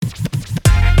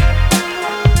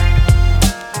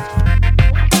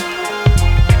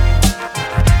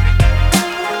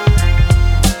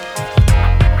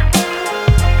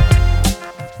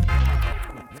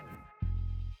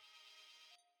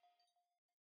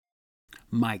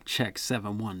Mic check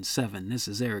 717. This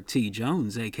is Eric T.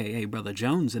 Jones, aka Brother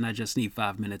Jones, and I just need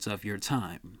 5 minutes of your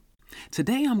time.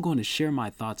 Today I'm going to share my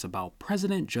thoughts about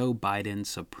President Joe Biden's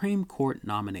Supreme Court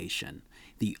nomination,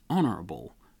 the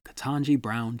Honorable Ketanji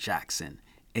Brown Jackson,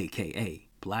 aka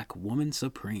Black Woman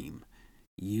Supreme.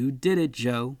 You did it,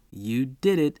 Joe. You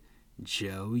did it.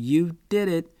 Joe, you did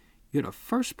it. You're the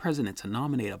first president to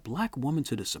nominate a black woman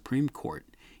to the Supreme Court.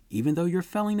 Even though you're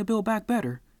failing to build back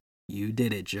better, you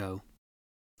did it, Joe.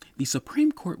 The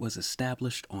Supreme Court was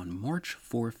established on March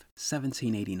 4th,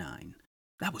 1789.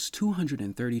 That was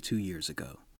 232 years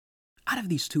ago. Out of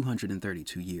these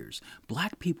 232 years,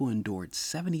 black people endured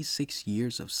 76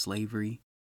 years of slavery,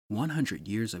 100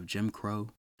 years of Jim Crow,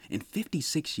 and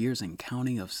 56 years and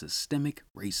counting of systemic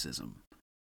racism.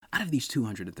 Out of these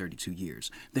 232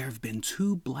 years, there have been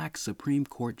 2 black Supreme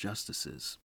Court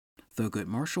justices, Thurgood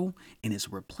Marshall and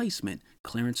his replacement,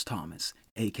 Clarence Thomas,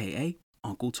 aka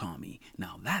Uncle Tommy.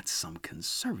 Now that's some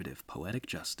conservative poetic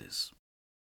justice.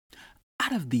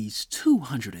 Out of these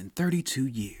 232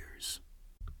 years,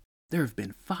 there have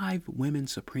been 5 women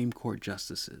Supreme Court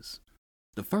justices.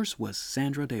 The first was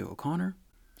Sandra Day O'Connor.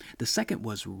 The second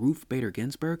was Ruth Bader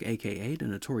Ginsburg, aka the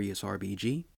Notorious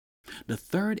RBG. The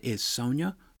third is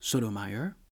Sonia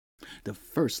Sotomayor, the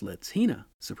first Latina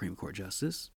Supreme Court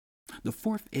justice. The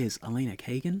fourth is Elena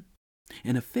Kagan.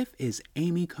 And the fifth is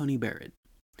Amy Coney Barrett.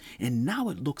 And now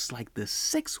it looks like the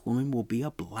 6th woman will be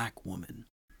a black woman.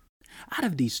 Out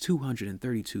of these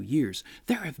 232 years,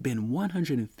 there have been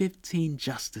 115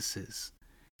 justices.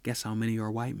 Guess how many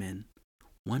are white men?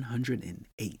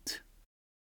 108.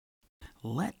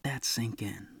 Let that sink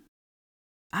in.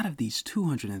 Out of these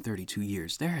 232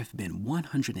 years, there have been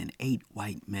 108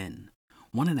 white men.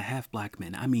 1.5 black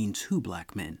men, 2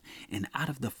 black men. And out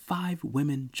of the 5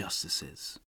 women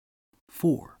justices,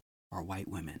 4 are white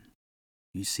women.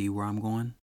 You see where I'm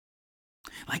going?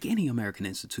 Like any American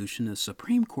institution, the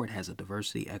Supreme Court has a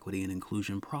diversity, equity, and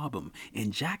inclusion problem,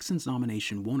 and Jackson's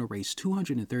nomination won't erase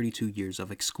 232 years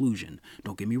of exclusion.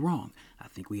 Don't get me wrong, I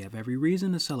think we have every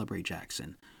reason to celebrate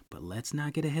Jackson, but let's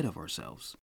not get ahead of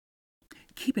ourselves.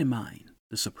 Keep in mind,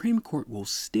 the Supreme Court will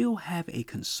still have a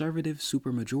conservative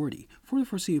supermajority for the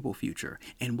foreseeable future,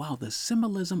 and while the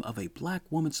symbolism of a black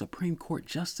woman Supreme Court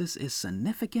justice is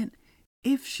significant,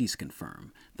 if she's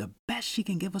confirmed, the best she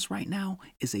can give us right now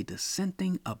is a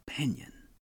dissenting opinion.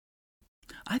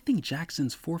 I think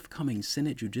Jackson's forthcoming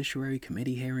Senate Judiciary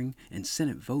Committee hearing and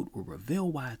Senate vote will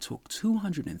reveal why it took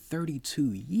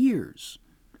 232 years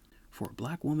for a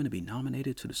black woman to be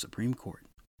nominated to the Supreme Court.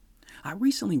 I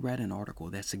recently read an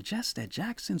article that suggests that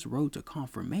Jackson's road to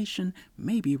confirmation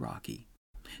may be rocky.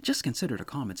 Just consider the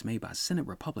comments made by Senate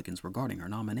Republicans regarding her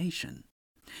nomination.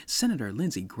 Senator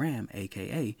Lindsey Graham,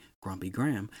 aka Grumpy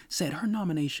Graham, said her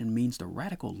nomination means the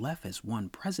radical left has won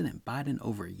President Biden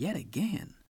over yet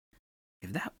again.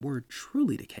 If that were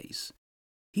truly the case,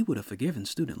 he would have forgiven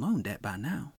student loan debt by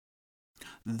now.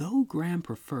 Though Graham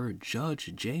preferred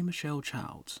Judge J. Michelle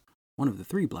Childs, one of the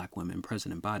 3 black women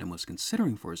President Biden was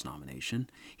considering for his nomination,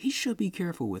 he should be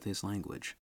careful with his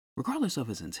language. Regardless of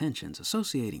his intentions,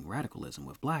 associating radicalism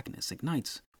with blackness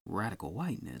ignites radical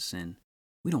whiteness, and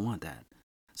we don't want that.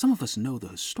 Some of us know the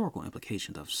historical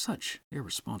implications of such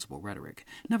irresponsible rhetoric.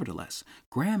 Nevertheless,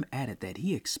 Graham added that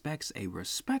he expects a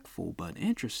respectful but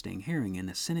interesting hearing in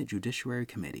the Senate Judiciary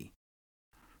Committee.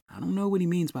 I don't know what he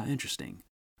means by interesting,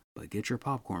 but get your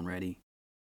popcorn ready.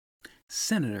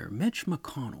 Senator Mitch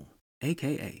McConnell,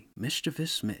 aka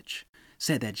Mischievous Mitch,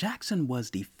 said that Jackson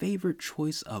was the favorite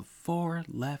choice of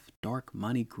far-left dark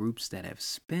money groups that have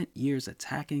spent years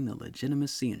attacking the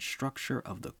legitimacy and structure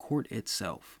of the court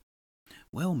itself.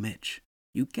 Well, Mitch,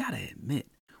 you gotta admit,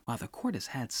 while the court has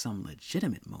had some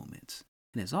legitimate moments,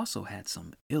 it has also had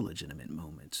some illegitimate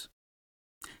moments.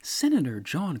 Senator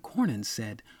John Cornyn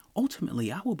said,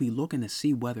 ultimately, I will be looking to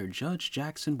see whether Judge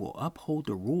Jackson will uphold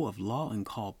the rule of law and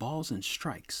call balls and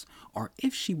strikes, or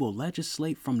if she will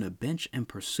legislate from the bench in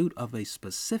pursuit of a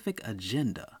specific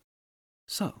agenda.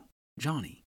 So,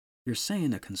 Johnny, you're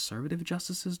saying the conservative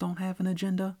justices don't have an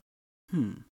agenda?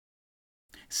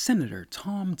 Senator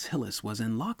Tom Tillis was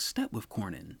in lockstep with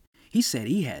Cornyn. He said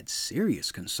he had serious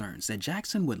concerns that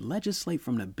Jackson would legislate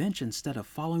from the bench instead of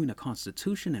following the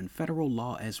Constitution and federal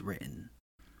law as written.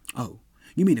 Oh,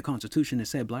 you mean the Constitution that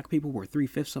said black people were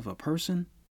 3/5 of a person?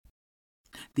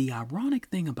 The ironic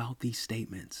thing about these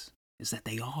statements is that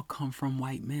they all come from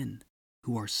white men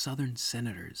who are Southern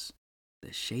senators.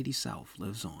 The shady South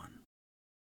lives on.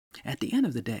 At the end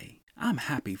of the day, I'm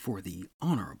happy for the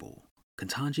Honorable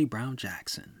Ketanji Brown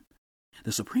Jackson.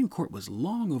 The Supreme Court was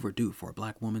long overdue for a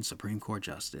black woman Supreme Court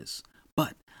justice,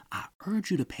 But I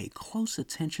urge you to pay close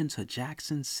attention to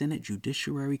Jackson's Senate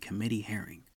Judiciary Committee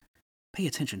hearing. Pay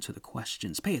attention to the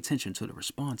questions, pay attention to the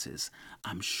responses.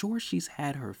 I'm sure she's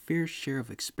had her fair share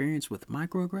of experience with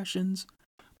microaggressions,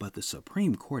 but the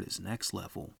Supreme Court is next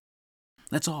level.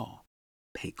 Let's all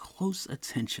pay close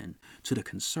attention to the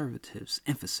conservatives'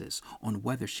 emphasis on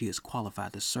whether she is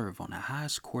qualified to serve on the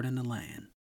highest court in the land.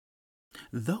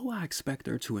 Though I expect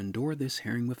her to endure this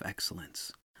hearing with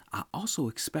excellence, I also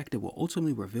expect it will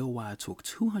ultimately reveal why it took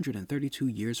 232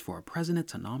 years for a president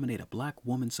to nominate a black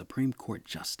woman Supreme Court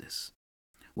justice.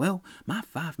 Well, my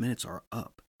 5 minutes are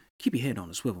up. Keep your head on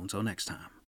a swivel until next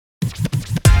time.